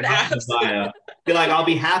throw colored apps. Bio. Be like, I'll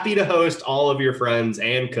be happy to host all of your friends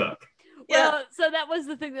and cook. Well, so that was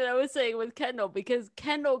the thing that I was saying with Kendall, because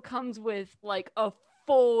Kendall comes with like a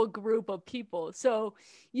full group of people. So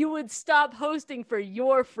you would stop hosting for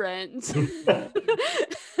your friends.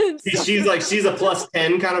 She's a plus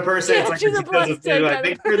 10 kind of person. Yeah, it's like she's a plus 10 like,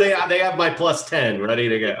 make sure they have my plus 10 ready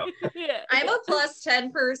to go. Yeah. I'm a plus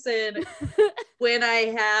 10 person when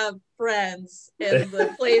I have friends in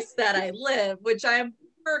the place that I live, which I'm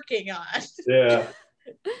working on. Yeah.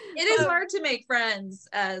 It is hard to make friends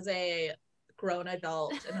as a grown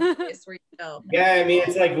adult in a place where you don't. Yeah, I mean,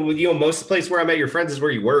 it's like, most of the place where I met your friends is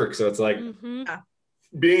where you work. So it's like,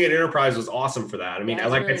 being at Enterprise was awesome for that. I mean,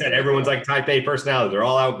 like really I said, everyone's like type A personality. They're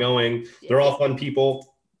all outgoing. They're all fun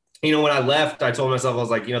people. When I left, I told myself, I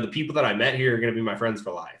was like, the people that I met here are going to be my friends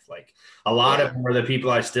for life. Like a lot of them are the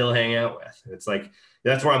people I still hang out with. It's like,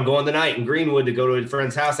 that's where I'm going tonight in Greenwood to go to a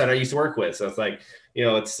friend's house that I used to work with. So it's like,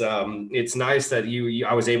 it's nice that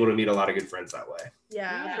I was able to meet a lot of good friends that way.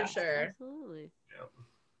 Yeah, for sure. Absolutely. Yeah.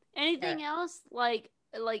 Anything else? Like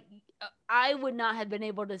I would not have been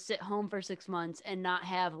able to sit home for 6 months and not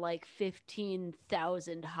have like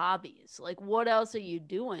 15,000 hobbies. Like, what else are you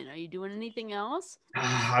doing? Are you doing anything else?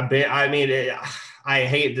 I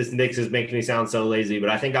hate this. This is making me sound so lazy, but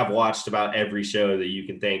I think I've watched about every show that you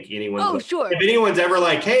can think. Sure. If anyone's ever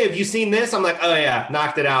like, hey, have you seen this? I'm like, oh yeah,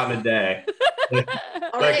 knocked it out in a day.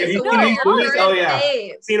 All right, have you seen these movies? Oh yeah,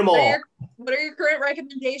 seen them all. What are your current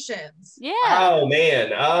recommendations? Yeah. Oh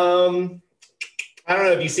man. I don't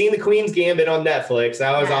know. Have you seen The Queen's Gambit on Netflix?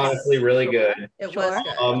 That was honestly really good. It was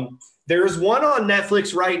good. There's one on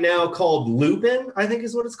Netflix right now called Lupin, I think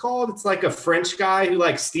is what it's called. It's like a French guy who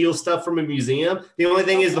like steals stuff from a museum. The only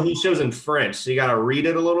thing is the whole show's in French, so you got to read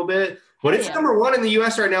it a little bit. But it's number one in the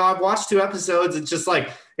US right now. I've watched 2 episodes. It's just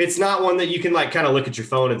like, it's not one that you can like kind of look at your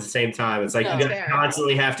phone at the same time. It's like you gotta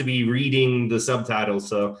constantly have to be reading the subtitles.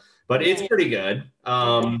 So, but it's pretty good.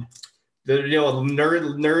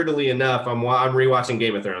 Nerdily enough, I'm rewatching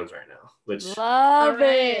Game of Thrones right now, which love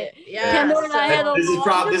it. Yeah,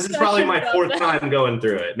 this is probably my 4th time going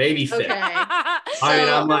through it, maybe 5th. Okay. I mean,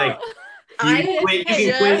 I'm like, you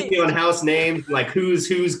can quiz me on house names, like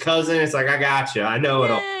who's cousin. It's like, I gotcha, I know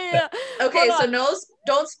it all. Yeah. Okay, so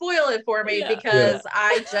don't spoil it for me because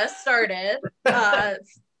I just started.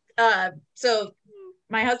 So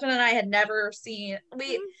my husband and I had never seen.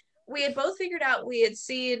 We had both figured out we had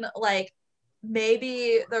seen like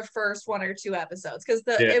maybe the first 1 or 2 episodes because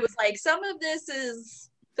it was like some of this is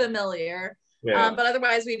familiar, but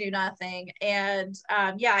otherwise we knew nothing. And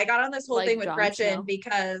I got on this whole thing with Jon Gretchen Snow.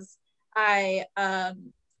 Because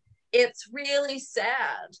it's really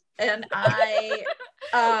sad, and we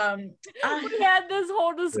had this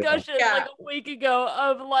whole discussion like a week ago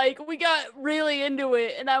of like we got really into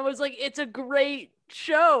it, and I was like, it's a great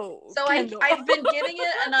show. So I've been giving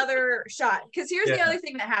it another shot because here's the other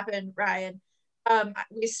thing that happened, Ryan.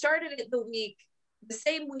 We started it the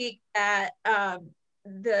same week that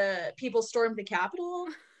the people stormed the Capitol.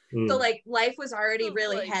 So like life was already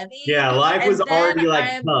really heavy. Yeah, life was already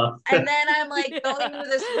like tough. And then I'm like going into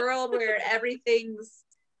this world where everything's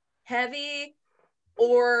heavy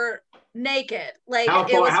or naked. Like how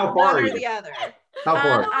far one are or you? the other. How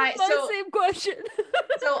far? Same question.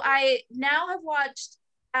 So I now have watched.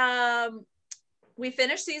 We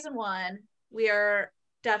finished season 1. We are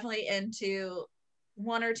definitely into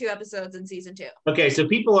 1 or 2 episodes in season 2. Okay, so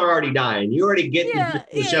people are already dying. You already get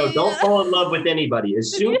the show. Yeah. Don't fall in love with anybody.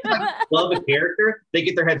 As soon as you love a character, they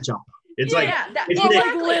get their head chopped off. It's exactly.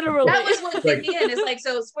 Literally. That was what hit me in. Is like,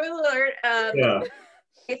 so spoiler alert.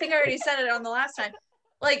 I think I already said it on the last time.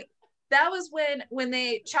 Like that was when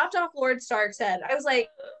they chopped off Lord Stark's head. I was like,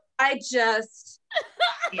 I'm it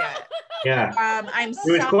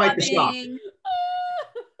was quite the shock.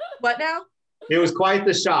 What now? It was quite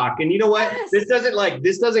the shock. And you know what? Yes.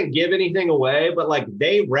 This doesn't give anything away, but like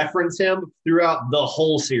they reference him throughout the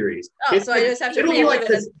whole series. Oh, so I just have to relive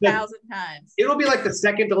it 1,000 times. It'll be like the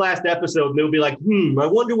second to last episode, and they'll be like, I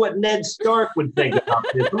wonder what Ned Stark would think about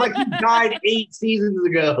this. I'm like, he died 8 seasons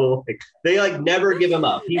ago. Like, they like never give him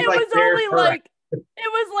up. He's it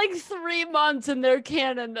was like 3 months in their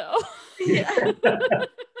canon though. Yeah.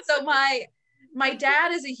 So my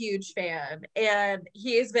dad is a huge fan, and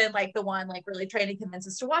he's been like the one like really trying to convince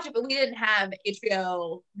us to watch it, but we didn't have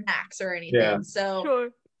HBO Max or anything. Yeah.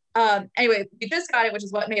 So anyway, we just got it, which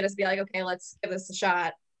is what made us be like, okay, let's give this a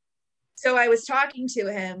shot. So I was talking to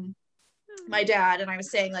him, my dad, and I was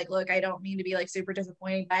saying like, look, I don't mean to be like super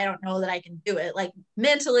disappointing, but I don't know that I can do it. Like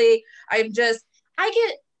mentally, I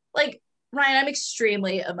get like, Ryan, I'm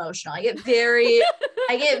extremely emotional. I get very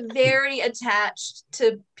attached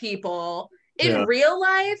to people in real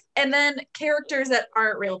life, and then characters that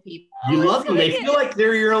aren't real people. You love them. They feel like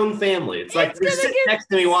they're your own family. It's like they're sitting next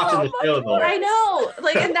to me watching the show. I know.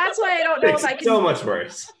 Like, and that's why I don't know if I can. So much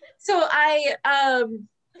worse. So I,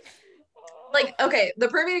 like, okay, the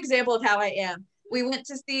perfect example of how I am. We went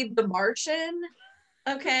to see The Martian,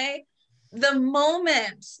 okay? The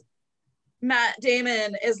moment Matt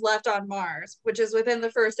Damon is left on Mars, which is within the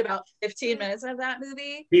first about 15 minutes of that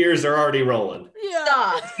movie. Tears are already rolling.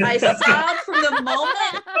 Stop. I sobbed from the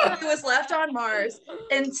moment he was left on Mars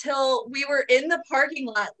until we were in the parking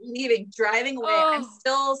lot leaving, driving away. I'm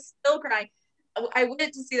still crying. I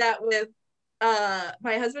went to see that with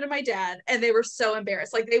my husband and my dad, and they were so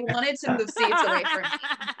embarrassed. Like, they wanted to move seats away from me.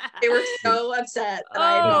 They were so upset that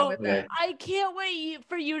I had gone with it. I can't wait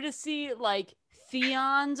for you to see, like,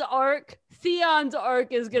 Theon's arc. Theon's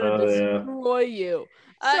arc is gonna destroy you.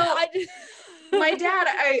 So my dad,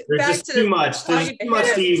 there's just too much. There's too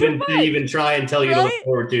much to even try and tell you to look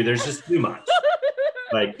forward to. There's just too much.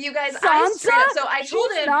 Like, you guys, Sansa, I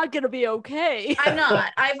told him not gonna be okay. I'm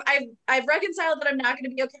not. I've reconciled that I'm not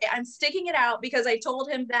gonna be okay. I'm sticking it out because I told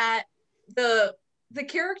him that the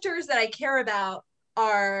characters that I care about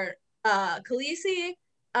are Khaleesi.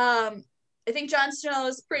 I think Jon Snow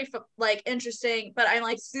is pretty interesting, but I'm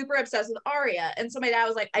like super obsessed with Arya. And so my dad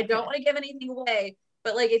was like, I don't want to give anything away,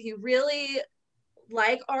 but like, if you really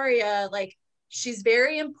like Arya, like, she's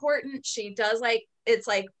very important. She does, like, it's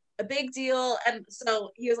like a big deal. And so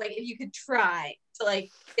he was like, if you could try to like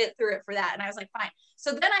get through it for that. And I was like, fine.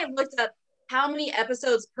 So then I looked up how many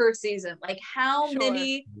episodes per season, like how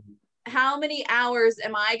many hours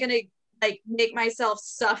am I going to like make myself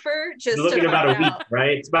suffer just You're looking to about a week,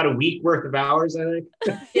 right? It's about a week worth of hours, I think.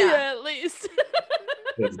 Yeah, at least.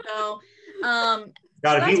 So, God,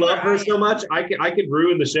 if you love her so much, I could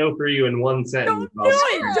ruin the show for you in one sentence.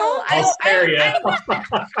 I'll spare you.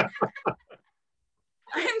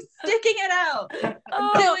 I'm sticking it out.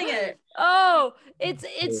 I'm doing it. Oh,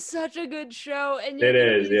 it's such a good show, and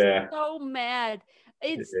you're so mad.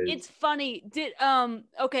 It's funny.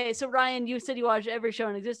 Okay, so Ryan, you said you watch every show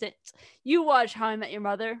in existence. You watch How I Met Your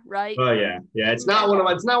Mother, right? Oh yeah. It's not one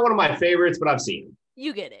of my favorites, but I've seen it.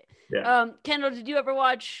 You get it. Yeah. Kendall, did you ever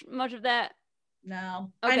watch much of that?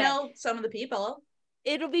 No. Okay. I know some of the people.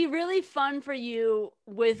 It'll be really fun for you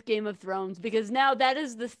with Game of Thrones, because now that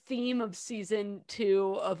is the theme of season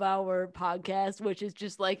 2 of our podcast, which is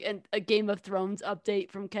just like a Game of Thrones update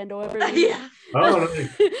from Kendall every week. Yeah. Oh,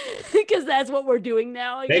 because that's what we're doing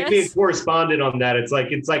now, I guess. Make me a correspondent on that. It's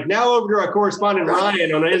like now over to our correspondent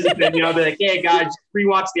Ryan on his opinion. I'll be like, hey guys,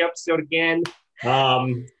 rewatch the episode again.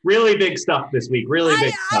 Really big stuff this week. Really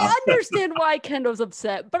big stuff. I understand why Kendall's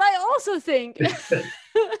upset, but I also think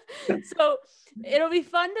so. It'll be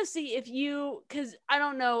fun to see if you, because I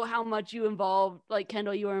don't know how much you involved, like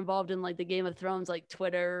Kendall, you were involved in like the Game of Thrones, like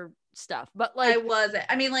Twitter stuff, but like I wasn't.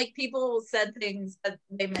 I mean, like, people said things that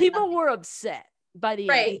they meant people nothing. were upset by the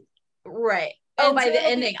ending. Right. And by the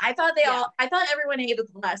ending. I thought I thought everyone hated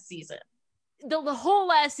the last season. The whole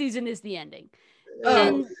last season is the ending.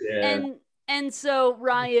 And so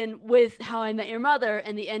Ryan, with How I Met Your Mother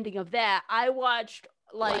and the ending of that, I watched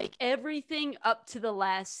like everything up to the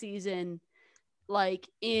last season. I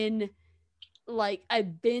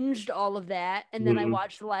binged all of that, and then I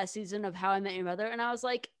watched the last season of How I Met Your Mother, and I was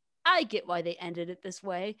like, I get why they ended it this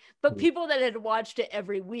way. But people that had watched it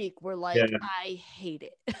every week were like, I hate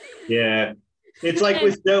it. Yeah. It's like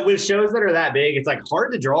with shows that are that big, it's like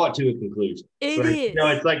hard to draw it to a conclusion. It is.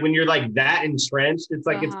 It's like when you're like that entrenched, it's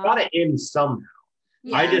like it's got to end somehow.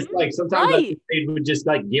 Yeah. I just like sometimes they would just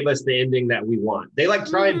like give us the ending that we want. They like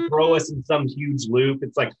try and throw us in some huge loop.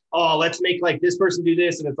 It's like, oh, let's make like this person do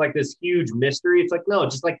this, and it's like this huge mystery. It's like, no,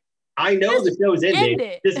 just like, I know the show's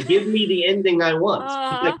ending. Just give me the ending I want.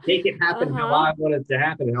 Just like make it happen how I want it to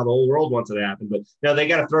happen and how the whole world wants it to happen. But no, they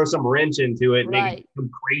got to throw some wrench into it, make it some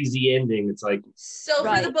crazy ending. It's like, so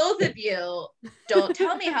for the both of you, don't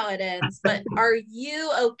tell me how it ends, but are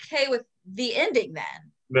you okay with the ending then?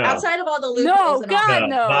 No. Outside of all the loopholes. No,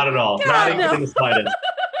 not at all. Not even in the slightest.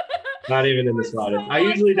 Not even in the slightest. I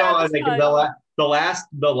usually don't. I think the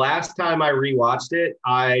last time I rewatched it,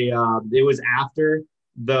 it was after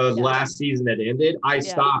the last season had ended. I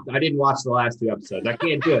stopped. I didn't watch the last 2 episodes. I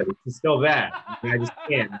can't do it. It's still bad. I just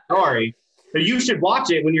can't. Sorry. But you should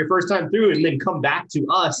watch it when you're first time through, and then come back to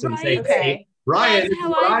us and say, "Hey, Ryan, this is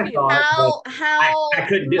what I thought." How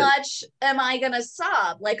much am I gonna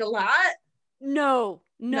sob? Like a lot? No,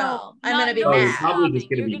 I'm gonna be mad. Probably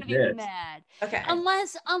just You're gonna be mad. Okay.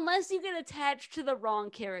 Unless you get attached to the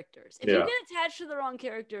wrong characters. If you get attached to the wrong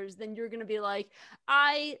characters, then you're gonna be like,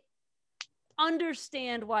 I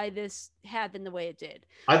understand why this happened the way it did.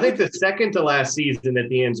 I think the second to last season at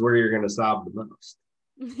the end is where you're going to sob the most.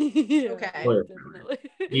 Yeah, okay.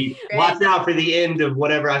 definitely. Watch out for the end of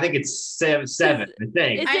whatever. I think it's seven. I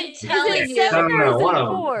think. Is it 7 or is it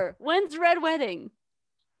 4? When's Red Wedding?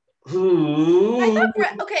 Ooh. Red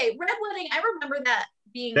Wedding. I remember that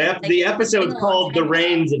being the episode called "The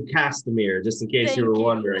Reigns of Castamere." Just in case you were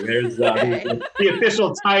wondering, there's the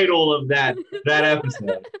official title of that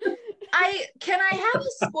episode. Can I have a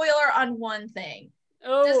spoiler on one thing?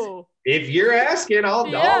 Oh, if you're asking, I'll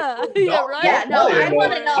right. I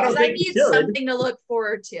want to know because I need something to look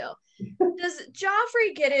forward to. Does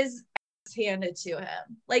Joffrey get his ass handed to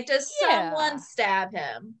him? Like, does someone stab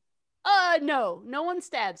him? No one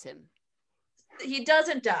stabs him. He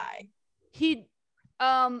doesn't die.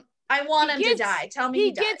 I want him to die. Tell me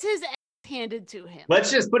he gets his ass handed to him. Let's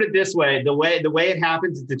just put it this way: the way it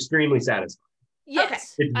happens, it's extremely satisfying. Yes, okay.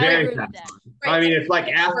 It's very satisfying. Right. I mean, it's like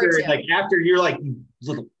after you're like you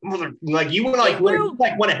want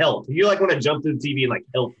to help. You want to jump to the TV and like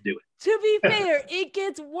help do it. To be fair, it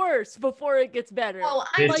gets worse before it gets better. Oh,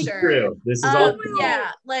 I'm it's sure. True. This is all true.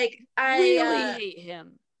 Yeah, like I really hate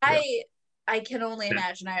him. I can only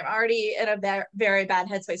imagine. I'm already in a very bad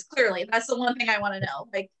headspace. Clearly, that's the one thing I want to know.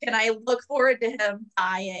 Like, can I look forward to him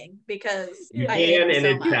dying? Because I hate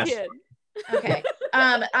him so much. Okay.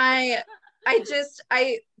 I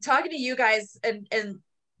talking to you guys and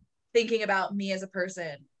thinking about me as a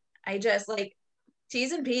person. I just like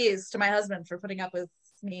T's and P's to my husband for putting up with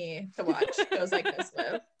me to watch shows like this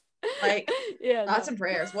with. Like, thoughts and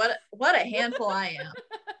prayers. What a handful I am.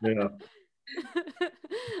 Yeah.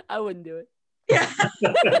 I wouldn't do it. Yeah.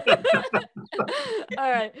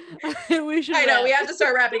 All right. We should. I know. We have to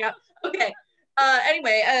start wrapping up. Okay.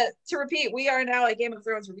 Anyway, to repeat, we are now a Game of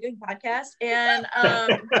Thrones reviewing podcast, and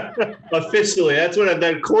officially, that's what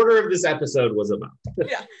that quarter of this episode was about.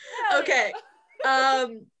 Yeah. Okay.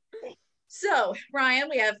 So Ryan,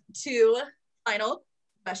 we have 2 final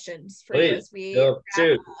questions for you as we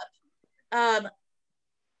wrap up.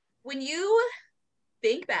 When you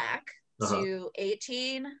think back to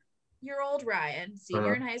 18-year-old Ryan,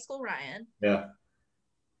 senior in high school Ryan,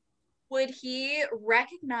 would he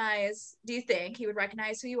recognize, do you think he would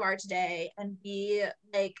recognize who you are today and be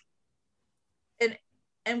like,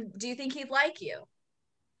 and do you think he'd like you?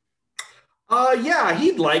 Yeah,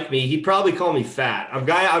 he'd like me. He'd probably call me fat. I've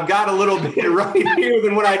got a little bit right here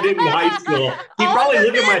than what I did in high school. He'd probably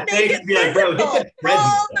look at my face and be like, bro, hit the treadmill.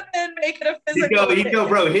 All the men make it a physical. He'd go,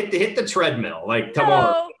 bro, hit the treadmill like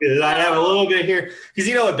tomorrow. I'd have a little bit here.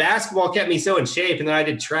 Because, basketball kept me so in shape, and then I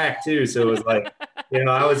did track too. So it was like,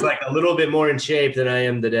 I was like a little bit more in shape than I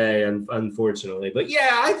am today, unfortunately. But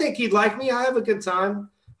yeah, I think he'd like me. I have a good time.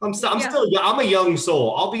 I'm a young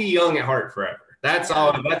soul. I'll be young at heart forever. That's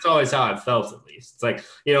always how I've felt, at least. It's like,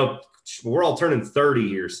 we're all turning 30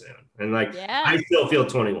 here soon. And like, I still feel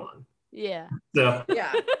 21. Yeah. So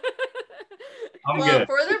yeah. I'm good.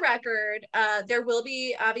 For the record, there will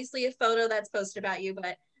be obviously a photo that's posted about you,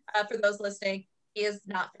 but for those listening, he is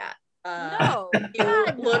not fat. No. You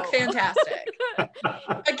look fantastic.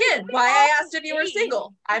 Again, why I asked if you were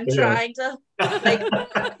single. I'm trying to like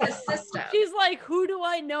the system. She's like, who do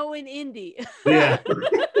I know in Indy? Yeah.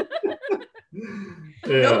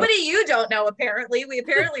 Nobody you don't know, apparently. We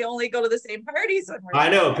apparently only go to the same parties when we're I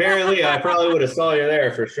know. Apparently, I probably would have saw you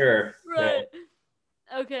there for sure. Right.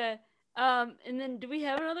 Yeah. Okay. And then do we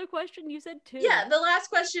have another question? You said 2. Yeah, the last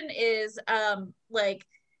question is like,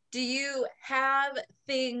 do you have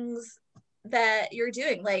things that you're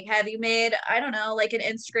doing? Like, have you made, I don't know, like an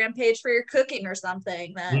Instagram page for your cooking or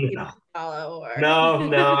something that people can follow? Or... No.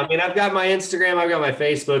 I mean, I've got my Instagram, I've got my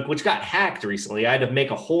Facebook, which got hacked recently. I had to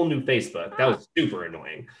make a whole new Facebook. That was super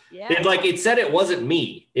annoying. Yeah. It said it wasn't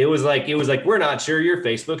me. It was like, we're not sure your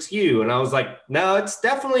Facebook's you. And I was like, no, it's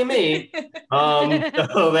definitely me.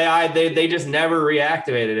 So they just never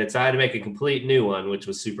reactivated it. So I had to make a complete new one, which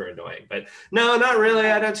was super annoying. But no, not really.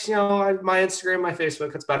 I don't, my Instagram, my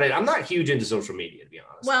Facebook, that's about it. I'm not huge into social media, to be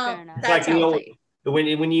honest. Well, that's healthy.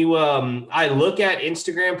 When you I look at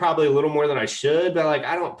Instagram probably a little more than I should, but like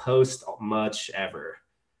I don't post much ever.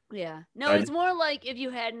 Yeah. No, it's more like if you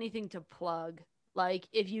had anything to plug. Like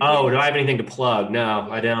if you do I have anything to plug? No,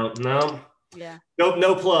 I don't. No. Yeah. Nope,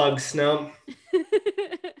 no plugs. No.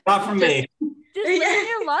 Not for me. Just living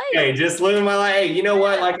your life. Hey, just living my life. Hey, you know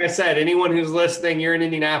what? Like I said, anyone who's listening, you're in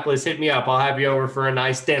Indianapolis, hit me up. I'll have you over for a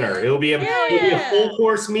nice dinner. It'll be a full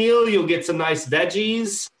course meal. You'll get some nice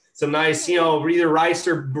veggies, some nice, either rice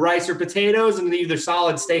or potatoes, and either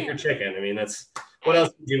solid steak or chicken. I mean, that's what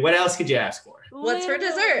else could you ask for? What's for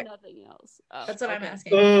dessert? Nothing else. That's what I'm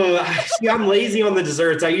asking. See, I'm lazy on the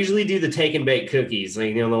desserts. I usually do the take and bake cookies,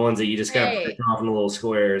 like the ones that you just kind of pick off in the little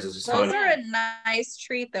squares. It's just those are a nice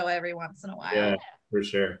treat, though, every once in a while. Yeah, for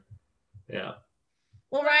sure. Yeah.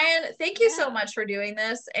 Well, Ryan, thank you so much for doing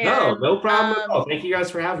this. And, no problem at all. Thank you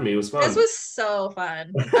guys for having me. It was fun. This was so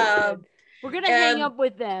fun. We're gonna hang up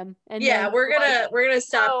with them, and we're gonna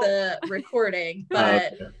stop the recording,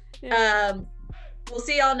 but we'll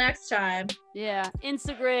see y'all next time. Yeah,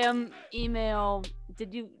 Instagram, email.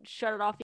 Did you shut it off?